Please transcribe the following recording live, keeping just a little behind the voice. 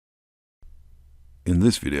In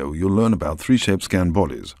this video, you'll learn about 3Shape scan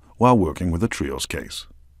bodies while working with a trios case.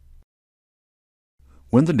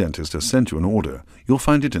 When the dentist has sent you an order, you'll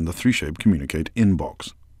find it in the 3Shape Communicate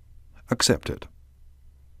inbox. Accept it.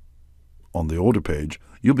 On the order page,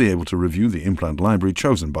 you'll be able to review the implant library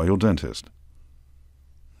chosen by your dentist.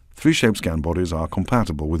 3Shape scan bodies are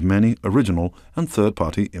compatible with many original and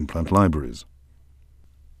third-party implant libraries.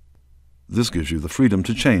 This gives you the freedom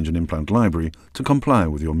to change an implant library to comply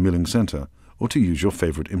with your milling center or to use your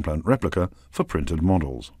favorite implant replica for printed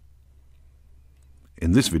models.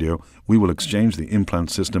 In this video, we will exchange the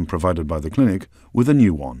implant system provided by the clinic with a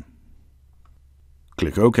new one.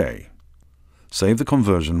 Click OK. Save the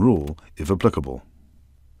conversion rule if applicable.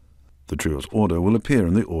 The trios order will appear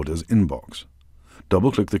in the orders inbox.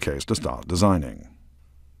 Double-click the case to start designing.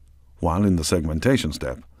 While in the segmentation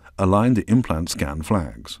step, align the implant scan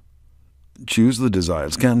flags. Choose the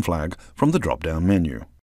desired scan flag from the drop-down menu,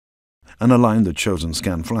 and align the chosen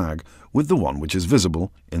scan flag with the one which is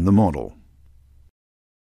visible in the model.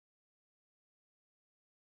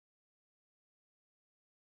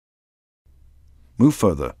 Move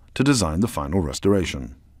further to design the final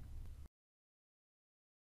restoration.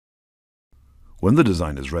 When the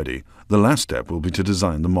design is ready, the last step will be to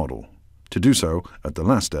design the model. To do so, at the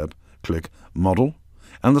last step, click Model,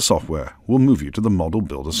 and the software will move you to the Model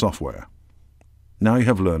Builder software. Now you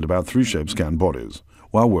have learned about 3Shape scan bodies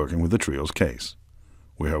while working with the trios case.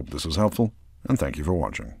 We hope this was helpful, and thank you for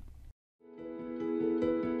watching.